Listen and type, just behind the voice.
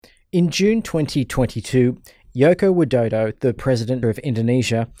In June 2022, Joko Widodo, the president of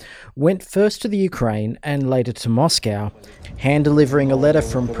Indonesia, went first to the Ukraine and later to Moscow, hand-delivering a letter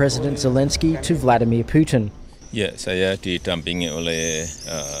from President Zelensky to Vladimir Putin. Ya, saya didampingi oleh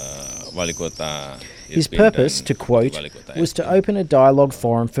wali kota. His purpose, to quote, was to open a dialogue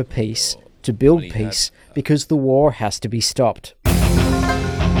forum for peace, to build peace, because the war has to be stopped.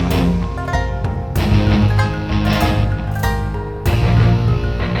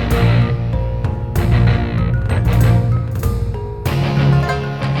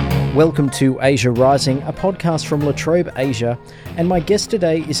 Welcome to Asia Rising, a podcast from La Trobe Asia, and my guest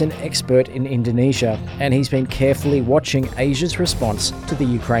today is an expert in Indonesia, and he's been carefully watching Asia's response to the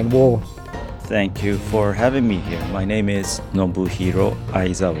Ukraine war. Thank you for having me here. My name is Nobuhiro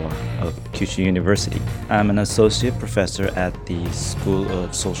Aizawa of Kyushu University. I'm an associate professor at the School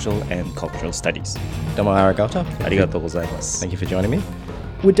of Social and Cultural Studies. Domo arigato. Arigatou gozaimasu. Thank you for joining me.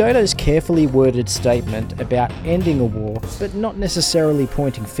 Widodo's carefully worded statement about ending a war, but not necessarily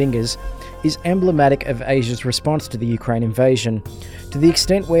pointing fingers, is emblematic of Asia's response to the Ukraine invasion, to the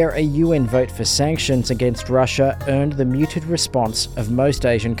extent where a UN vote for sanctions against Russia earned the muted response of most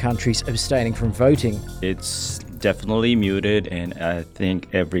Asian countries abstaining from voting. It's definitely muted, and I think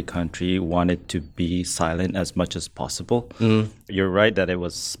every country wanted to be silent as much as possible. You're right that it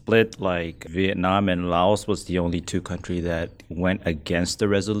was split, like Vietnam and Laos was the only two countries that went against the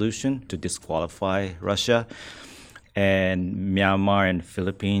resolution to disqualify Russia. And Myanmar and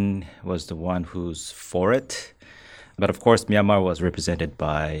Philippines was the one who's for it. But of course, Myanmar was represented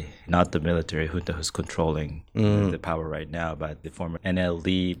by not the military junta who's controlling the power right now, but the former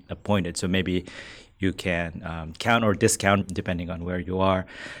NLD appointed. So maybe you can count or discount depending on where you are.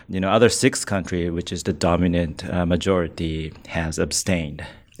 Other six countries, which is the dominant majority, has abstained.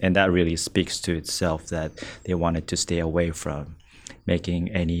 And that really speaks to itself that they wanted to stay away from making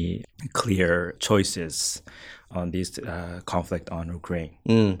any clear choices on this conflict on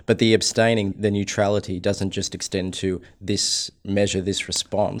Ukraine. But the abstaining, the neutrality, doesn't just extend to this measure, this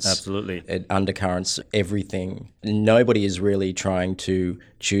response. Absolutely. It undercurrents everything. Nobody is really trying to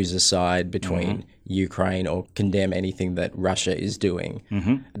choose a side between Ukraine or condemn anything that Russia is doing.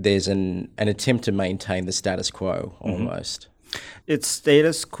 There's an attempt to maintain the status quo, almost. It's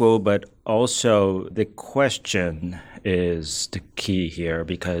status quo, but also the question is the key here,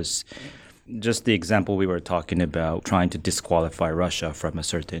 because just the example we were talking about, trying to disqualify Russia from a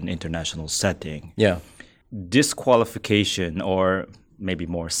certain international setting. Yeah. Disqualification, or maybe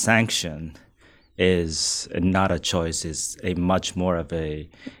more sanction, is not a choice, is a much more of a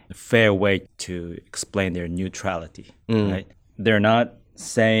fair way to explain their neutrality, right? They're not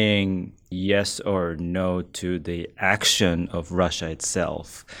saying yes or no to the action of Russia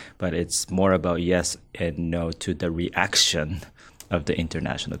itself, but it's more about yes and no to the reaction of the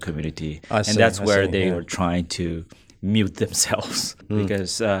international community. And that's where they are trying to mute themselves.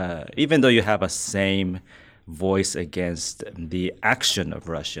 Because even though you have a same voice against the action of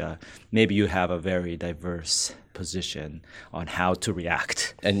Russia, maybe you have a very diverse position on how to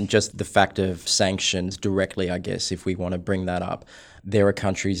react. And just the fact of sanctions directly, I guess, if we want to bring that up, there are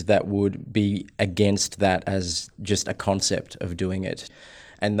countries that would be against that as just a concept of doing it.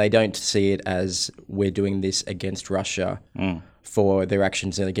 And they don't see it as we're doing this against Russia for their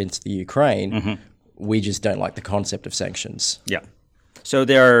actions against the Ukraine. We just don't like the concept of sanctions. Yeah. So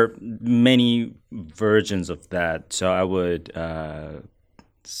there are many versions of that. So I would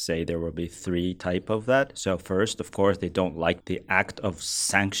say there will be three type of that. So first, of course, they don't like the act of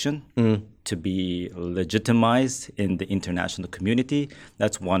sanction to be legitimized in the international community.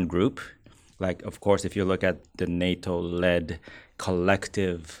 That's one group. Like, of course, if you look at the NATO-led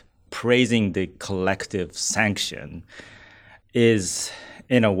collective, praising the collective sanction is,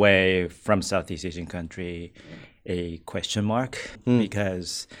 in a way, from Southeast Asian country, a question mark,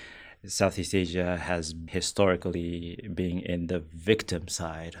 because Southeast Asia has historically been in the victim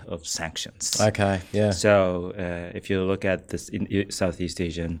side of sanctions. Okay, yeah. So if you look at this in Southeast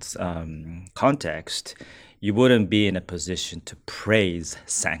Asian context, you wouldn't be in a position to praise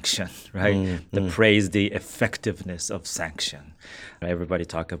sanction, right? To praise the effectiveness of sanction. Everybody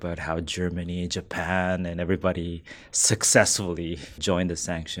talk about how Germany, Japan, and everybody successfully joined the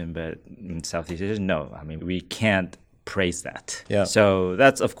sanction, but in Southeast Asia, no. I mean, we can't praise that. Yeah. So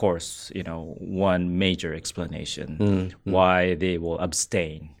that's, of course, one major explanation why they will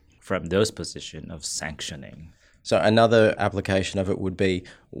abstain from those positions of sanctioning. So another application of it would be,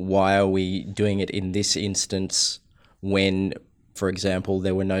 why are we doing it in this instance when, for example,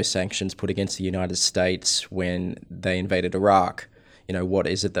 there were no sanctions put against the United States when they invaded Iraq? What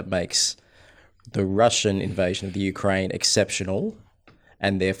is it that makes the Russian invasion of the Ukraine exceptional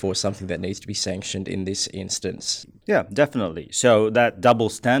and therefore something that needs to be sanctioned in this instance. Yeah, definitely. So that double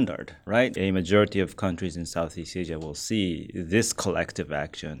standard, right? A majority of countries in Southeast Asia will see this collective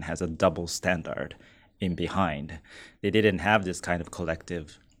action has a double standard in behind. They didn't have this kind of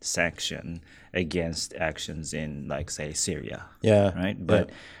collective sanction against actions in, like, say, Syria. Yeah. Right? But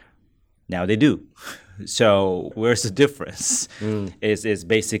now they do. So where's the difference? Is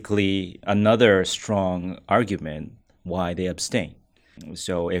basically another strong argument why they abstain.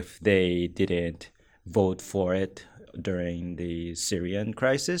 So if they didn't vote for it during the Syrian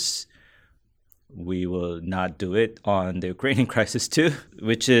crisis, we will not do it on the Ukrainian crisis too,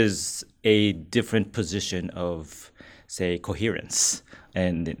 which is a different position of, say, coherence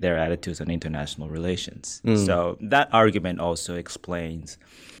and their attitudes on international relations. So that argument also explains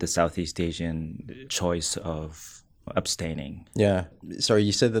the Southeast Asian choice of abstaining. Yeah. Sorry,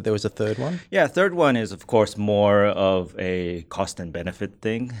 you said that there was a third one? Yeah, third one is, of course, more of a cost and benefit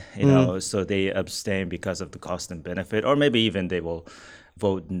thing, so they abstain because of the cost and benefit, or maybe even they will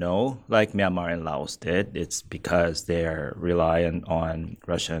vote no, like Myanmar and Laos did. It's because they're reliant on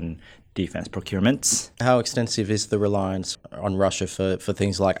Russian defense procurements. How extensive is the reliance on Russia for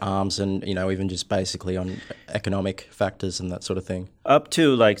things like arms and, even just basically on economic factors and that sort of thing? Up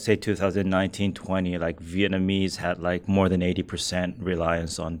to, like, say, 2019-20, like, Vietnamese had, like, more than 80%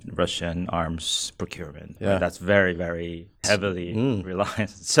 reliance on Russian arms procurement. Yeah. That's very, very heavily reliant.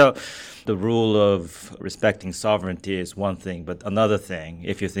 So the rule of respecting sovereignty is one thing, but another thing,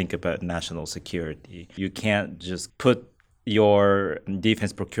 if you think about national security, you can't just put your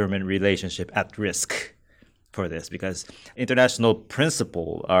defense procurement relationship at risk for this, because international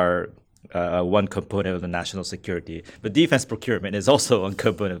principles are one component of the national security, but defense procurement is also one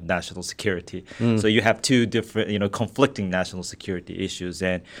component of national security. So you have two different, conflicting national security issues,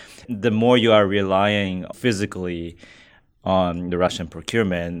 and the more you are relying physically on the Russian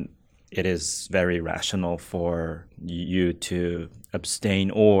procurement, it is very rational for you to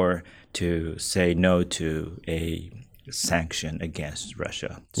abstain or to say no to a sanction against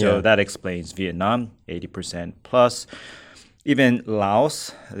Russia. So that explains Vietnam, 80% plus. Even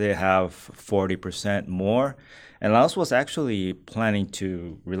Laos, they have 40% more. And Laos was actually planning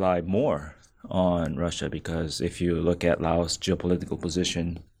to rely more on Russia, because if you look at Laos' geopolitical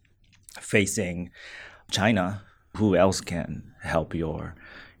position facing China, who else can help your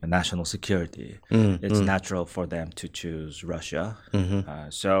national security? It's natural for them to choose Russia.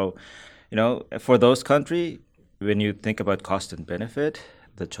 So, for those countries, when you think about cost and benefit,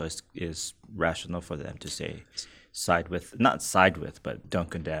 the choice is rational for them to say not side with, but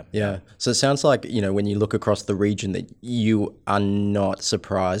don't condemn. Yeah. So it sounds like, when you look across the region, that you are not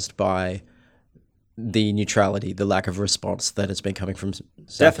surprised by the neutrality, the lack of response that has been coming from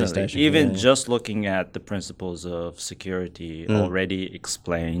Southeast Asia. Even just looking at the principles of security already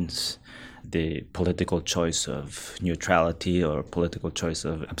explains the political choice of neutrality or political choice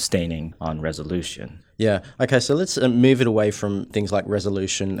of abstaining on resolution. Yeah. Okay, so let's move it away from things like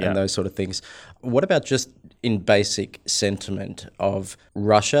resolution and those sort of things. What about just in basic sentiment of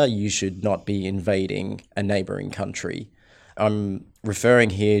Russia, you should not be invading a neighboring country? I'm referring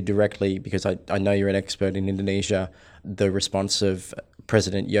here directly because I know you're an expert in Indonesia, the response of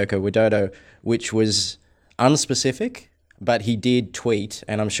President Joko Widodo, which was unspecific, but he did tweet,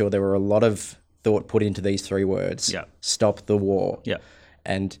 and I'm sure there were a lot of thought put into these three words, stop the war. Yeah.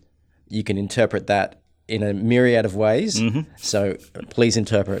 And you can interpret that in a myriad of ways. So please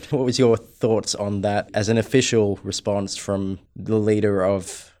interpret. What was your thoughts on that as an official response from the leader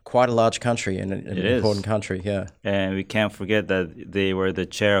of quite a large country and an important country? Yeah. And we can't forget that they were the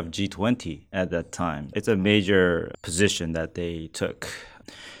chair of G20 at that time. It's a major position that they took.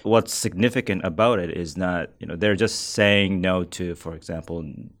 What's significant about it is not, they're just saying no to, for example,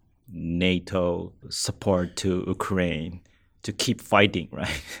 NATO support to Ukraine to keep fighting,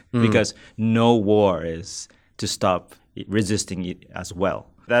 right? Because no war is to stop resisting it as well.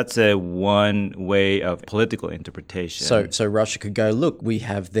 That's a one way of political interpretation. So Russia could go, look, we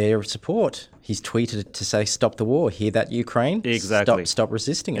have their support. He's tweeted to say, stop the war. Hear that, Ukraine? Exactly. Stop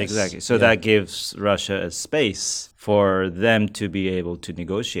resisting us. Exactly. So that gives Russia a space for them to be able to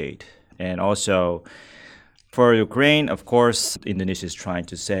negotiate. And also for Ukraine, of course, Indonesia is trying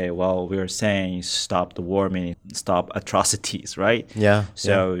to say, well, we're saying stop the war, meaning stop atrocities, right? Yeah.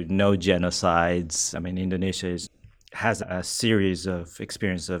 So no genocides. I mean, Indonesia has a series of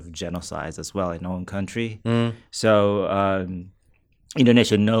experience of genocides as well in our own country. So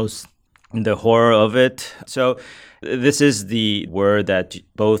Indonesia knows the horror of it. So this is the word that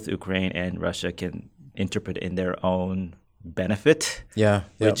both Ukraine and Russia can interpret in their own benefit, Yeah.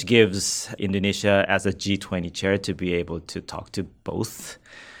 which gives Indonesia as a G20 chair to be able to talk to both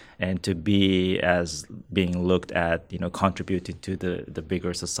and to be as being looked at, contributing to the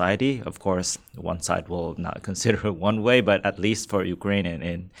bigger society. Of course, one side will not consider it one way, but at least for Ukraine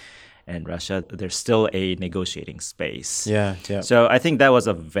and Russia, there's still a negotiating space. Yeah. So I think that was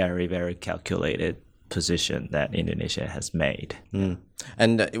a very, very calculated position that Indonesia has made.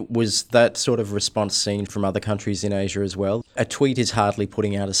 And was that sort of response seen from other countries in Asia as well? A tweet is hardly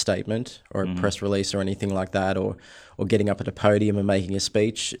putting out a statement or a press release or anything like that, or getting up at a podium and making a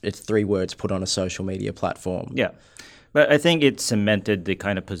speech. It's 3 words put on a social media platform. Yeah. But I think it cemented the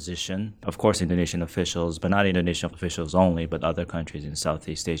kind of position. Of course, Indonesian officials, but not Indonesian officials only, but other countries in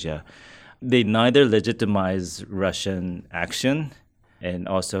Southeast Asia, they neither legitimize Russian action, and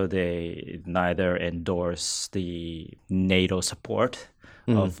also they neither endorse the NATO support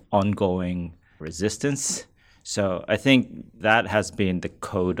of ongoing resistance. So I think that has been the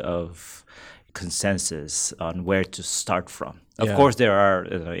code of consensus on where to start from. Of course, there are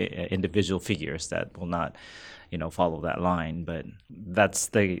individual figures that will not follow that line, but that's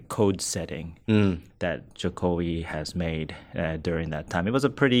the code setting that Jokowi has made during that time. It was a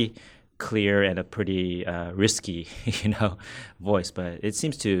pretty clear and a pretty risky, voice, but it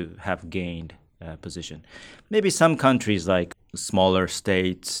seems to have gained position. Maybe some countries, like smaller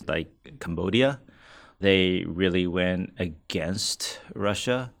states like Cambodia, they really went against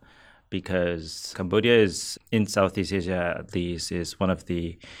Russia, because Cambodia is, in Southeast Asia at least, is one of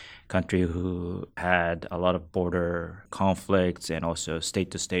the country who had a lot of border conflicts and also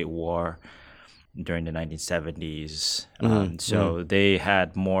state-to-state war during the 1970s. So they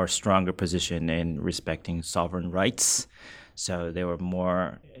had more stronger position in respecting sovereign rights. So they were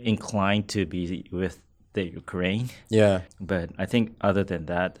more inclined to be with the Ukraine. Yeah. But I think other than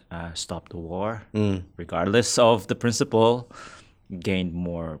that, stop the war, regardless of the principle, gained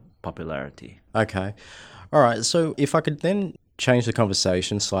more popularity. Okay. All right. So if I could then change the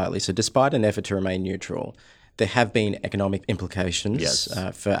conversation slightly. So despite an effort to remain neutral, there have been economic implications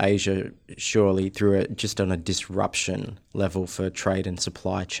for Asia, surely, just on a disruption level for trade and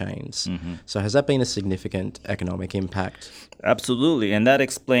supply chains. So has that been a significant economic impact? Absolutely. And that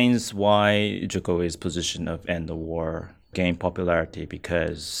explains why Jokowi's position of end the war gained popularity,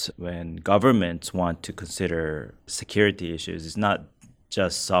 because when governments want to consider security issues, it's not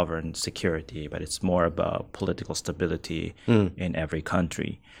just sovereign security, but it's more about political stability in every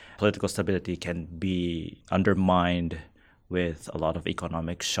country. Political stability can be undermined with a lot of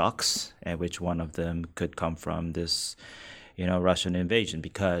economic shocks, and which one of them could come from this, Russian invasion,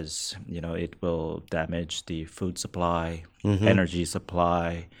 because, it will damage the food supply, energy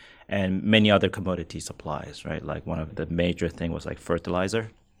supply, and many other commodity supplies, right? Like one of the major thing was like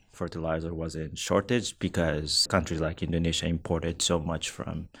fertilizer. Fertilizer was in shortage because countries like Indonesia imported so much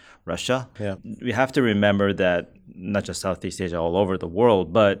from Russia. Yeah. We have to remember that not just Southeast Asia, all over the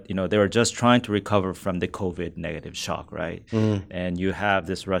world, but they were just trying to recover from the COVID negative shock, right? And you have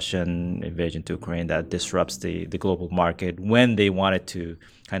this Russian invasion to Ukraine that disrupts the global market when they wanted to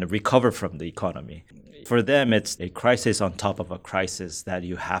kind of recover from the economy. For them, it's a crisis on top of a crisis that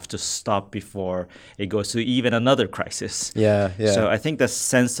you have to stop before it goes to even another crisis. Yeah. So I think the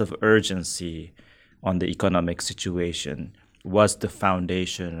sense of urgency on the economic situation was the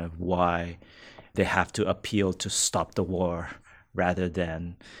foundation of why they have to appeal to stop the war rather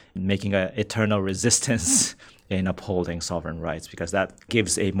than making an eternal resistance in upholding sovereign rights, because that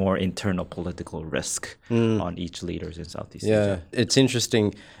gives a more internal political risk on each leaders in Southeast Asia. It's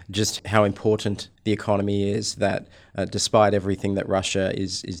interesting just how important the economy is, that despite everything that Russia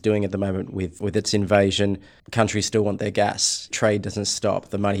is doing at the moment with its invasion, countries still want their gas. Trade doesn't stop.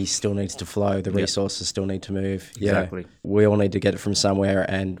 The money still needs to flow. The resources still need to move. Exactly. We all need to get it from somewhere,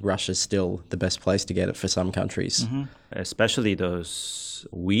 and Russia's still the best place to get it for some countries. Especially those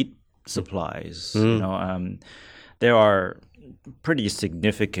wheat supplies. There are pretty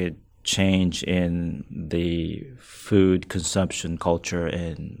significant change in the food consumption culture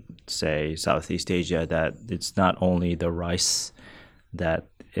in, say, Southeast Asia, that it's not only the rice that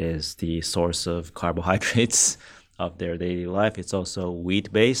is the source of carbohydrates of their daily life, it's also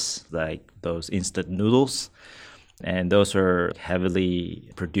wheat-based, like those instant noodles. And those are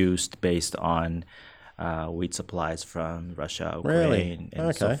heavily produced based on wheat supplies from Russia, Ukraine,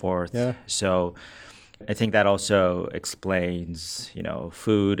 and so forth. Yeah. So I think that also explains,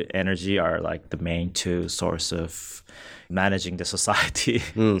 food, energy are like the main two source of managing the society.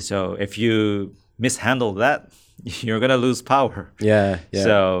 So if you mishandle that, you're going to lose power. Yeah.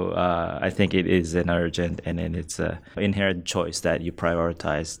 So I think it is an urgent and then it's an inherent choice that you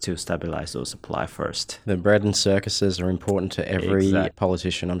prioritize to stabilize those supply first. The bread and circuses are important to every Exactly.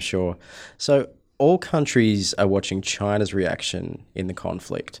 politician, I'm sure. So all countries are watching China's reaction in the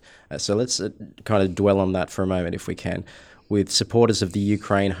conflict. So let's kind of dwell on that for a moment if we can, with supporters of the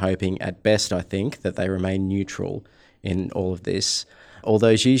Ukraine hoping at best, I think, that they remain neutral in all of this.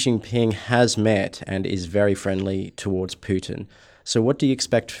 Although Xi Jinping has met and is very friendly towards Putin. So what do you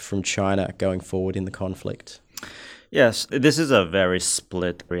expect from China going forward in the conflict? Yes, this is a very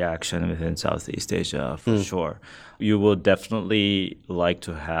split reaction within Southeast Asia for sure. You will definitely like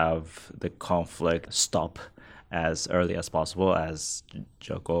to have the conflict stop as early as possible, as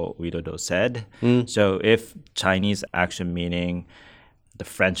Joko Widodo said. So if Chinese action, meaning the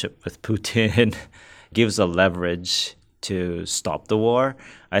friendship with Putin, gives a leverage to stop the war,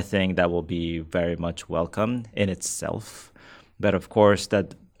 I think that will be very much welcome in itself. But of course,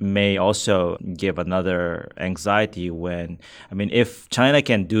 that may also give another anxiety if China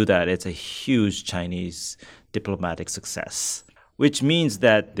can do that, it's a huge Chinese diplomatic success, which means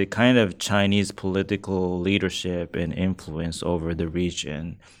that the kind of Chinese political leadership and influence over the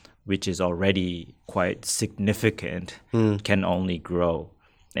region, which is already quite significant, can only grow.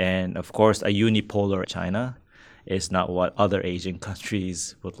 And of course, a unipolar China is not what other Asian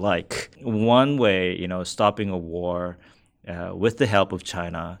countries would like. One way, stopping a war with the help of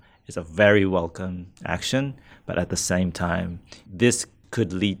China is a very welcome action, but at the same time, this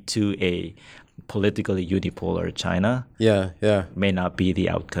could lead to a politically unipolar China. May not be the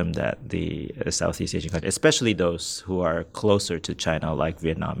outcome that the Southeast Asian countries, especially those who are closer to China, like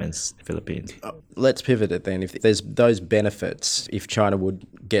Vietnam and Philippines. Let's pivot it then. If there's those benefits, if China would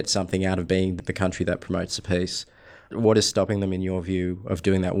get something out of being the country that promotes the peace, what is stopping them in your view of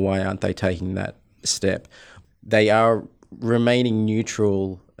doing that? Why aren't they taking that step? They are remaining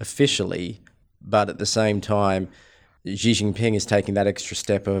neutral officially, but at the same time, Xi Jinping is taking that extra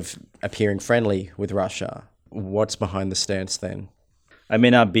step of appearing friendly with Russia. What's behind the stance then? I may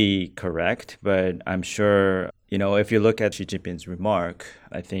not be correct, but I'm sure, if you look at Xi Jinping's remark,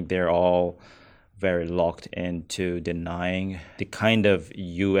 I think they're all very locked into denying the kind of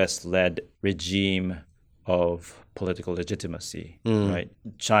US-led regime of political legitimacy, right?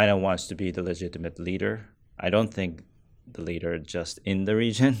 China wants to be the legitimate leader. I don't think the leader just in the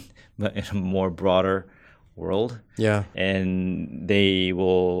region, but in a more broader world. Yeah. And they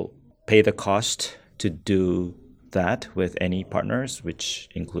will pay the cost to do that with any partners, which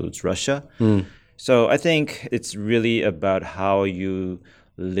includes Russia. So I think it's really about how you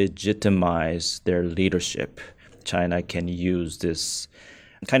legitimize their leadership. China can use this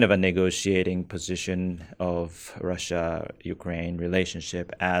kind of a negotiating position of Russia-Ukraine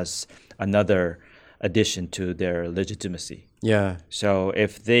relationship as another addition to their legitimacy. Yeah. So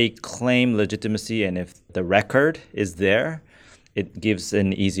if they claim legitimacy and if the record is there, it gives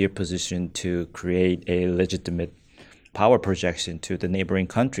an easier position to create a legitimate power projection to the neighboring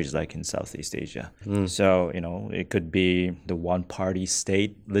countries like in Southeast Asia. So, it could be the one-party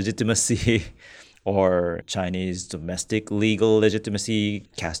state legitimacy or Chinese domestic legal legitimacy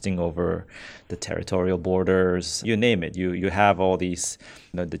casting over the territorial borders, you name it. You have all these,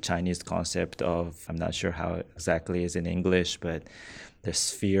 the Chinese concept of, I'm not sure how exactly is in English, but the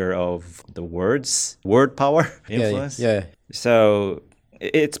sphere of the word power influence. Yeah. So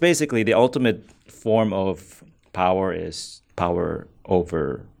it's basically the ultimate form of power is power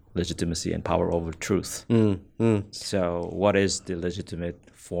over legitimacy and power over truth. So what is the legitimate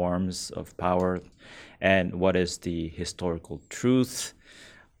forms of power and what is the historical truth?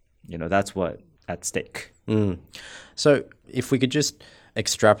 That's what at stake. So if we could just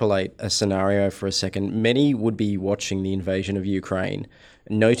extrapolate a scenario for a second, many would be watching the invasion of Ukraine,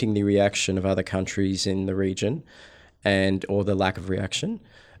 noting the reaction of other countries in the region or the lack of reaction,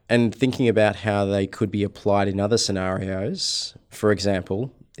 and thinking about how they could be applied in other scenarios. For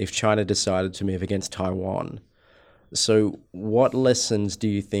example, if China decided to move against Taiwan. So what lessons do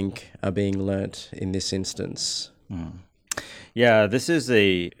you think are being learnt in this instance? Yeah, this is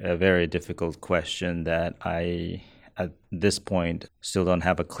a very difficult question that I, at this point, still don't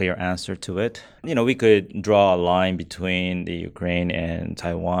have a clear answer to it. We could draw a line between the Ukraine and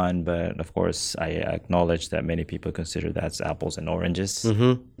Taiwan, but of course, I acknowledge that many people consider that's apples and oranges.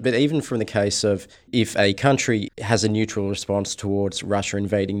 But even from the case of if a country has a neutral response towards Russia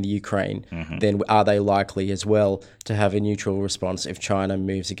invading the Ukraine, then are they likely as well to have a neutral response if China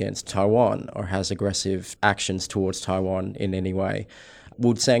moves against Taiwan or has aggressive actions towards Taiwan in any way?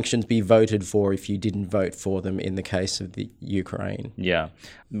 would sanctions be voted for if you didn't vote for them in the case of the Ukraine? Yeah.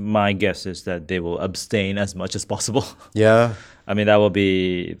 My guess is that they will abstain as much as possible. Yeah. I mean, that will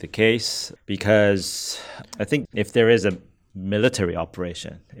be the case because I think if there is a military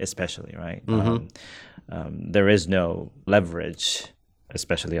operation, especially, right, there is no leverage,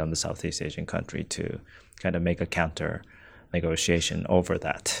 especially on the Southeast Asian country, to kind of make a counter negotiation over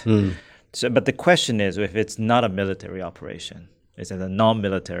that. So, but the question is, if it's not a military operation, it's a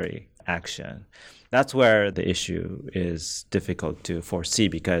non-military action, that's where the issue is difficult to foresee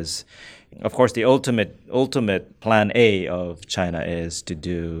because, of course, the ultimate plan A of China is to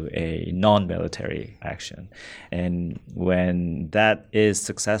do a non-military action. And when that is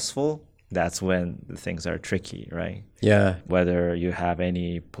successful, that's when things are tricky, right? Yeah. Whether you have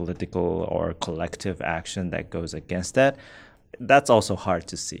any political or collective action that goes against that, that's also hard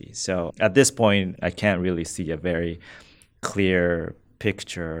to see. So at this point, I can't really see a very clear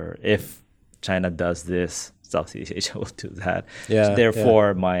picture. If China does this, Southeast Asia will do that. Yeah, so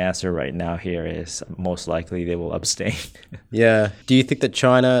therefore, my answer right now here is most likely they will abstain. Yeah. Do you think that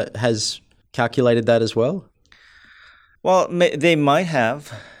China has calculated that as well? Well, they might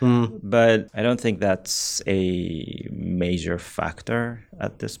have, but I don't think that's a major factor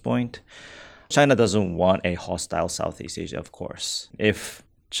at this point. China doesn't want a hostile Southeast Asia, of course. If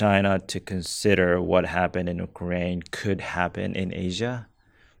China to consider what happened in Ukraine could happen in Asia,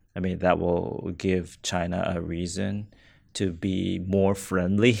 I mean, that will give China a reason to be more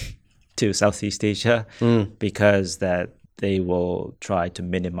friendly to Southeast Asia because that they will try to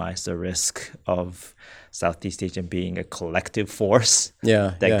minimize the risk of Southeast Asia being a collective force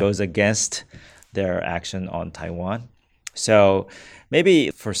that goes against their action on Taiwan. So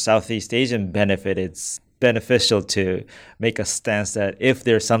maybe for Southeast Asian benefit, it's beneficial to make a stance that if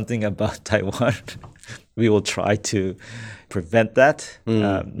there's something about Taiwan, we will try to prevent that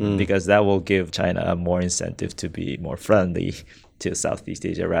because that will give China a more incentive to be more friendly to Southeast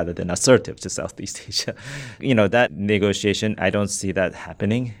Asia rather than assertive to Southeast Asia. You know, that negotiation, I don't see that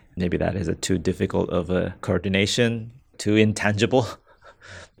happening. Maybe that is too difficult of a coordination, too intangible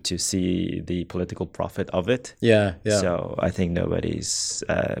to see the political profit of it. Yeah. So I think nobody's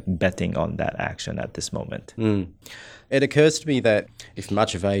betting on that action at this moment. It occurs to me that if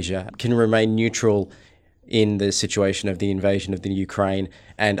much of Asia can remain neutral in the situation of the invasion of the Ukraine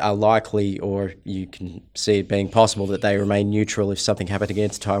and are likely, or you can see it being possible, that they remain neutral if something happened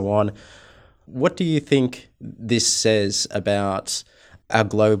against Taiwan, what do you think this says about our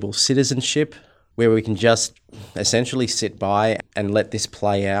global citizenship, where we can just essentially sit by and let this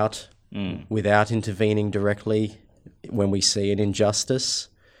play out without intervening directly when we see an injustice?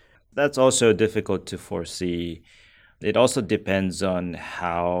 That's also difficult to foresee. It also depends on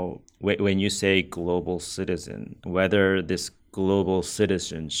how, when you say global citizen, whether this global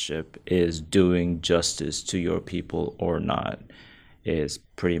citizenship is doing justice to your people or not is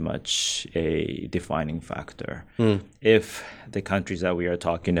pretty much a defining factor. If the countries that we are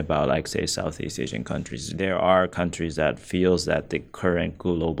talking about, like say Southeast Asian countries, there are countries that feels that the current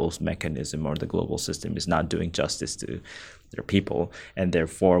global mechanism or the global system is not doing justice to their people, and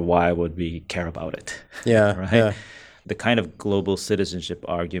therefore why would we care about it? Right? Yeah. The kind of global citizenship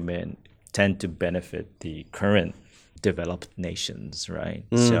argument tend to benefit the current developed nations, right?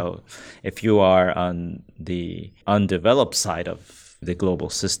 So if you are on the undeveloped side of the global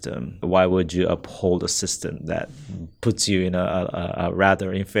system, why would you uphold a system that puts you in a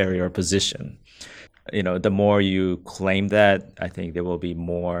rather inferior position? You know, the more you claim that, I think there will be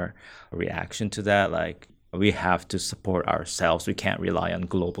more reaction to that. Like, we have to support ourselves. We can't rely on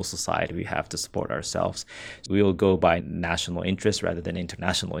global society. We have to support ourselves. We will go by national interest rather than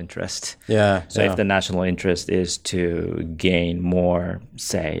international interest. So if the national interest is to gain more,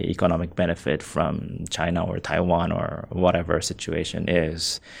 say, economic benefit from China or Taiwan or whatever situation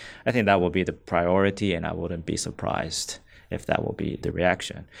is, I think that will be the priority, and I wouldn't be surprised if that will be the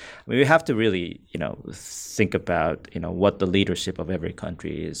reaction. I mean, we have to really, think about, what the leadership of every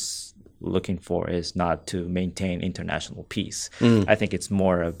country is looking for is not to maintain international peace. I think it's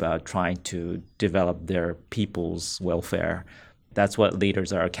more about trying to develop their people's welfare. That's what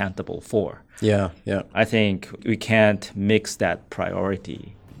leaders are accountable for. I think we can't mix that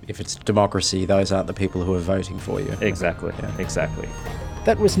priority. If it's democracy, those aren't the people who are voting for you. Exactly.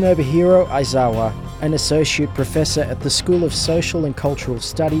 That was Nobuhiro Aizawa, an associate professor at the School of Social and Cultural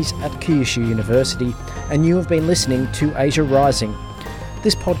Studies at Kyushu University, and you have been listening to Asia Rising.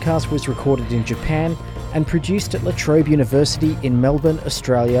 This podcast was recorded in Japan and produced at La Trobe University in Melbourne,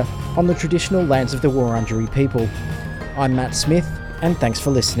 Australia, on the traditional lands of the Wurundjeri people. I'm Matt Smith, and thanks for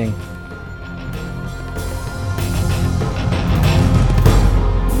listening.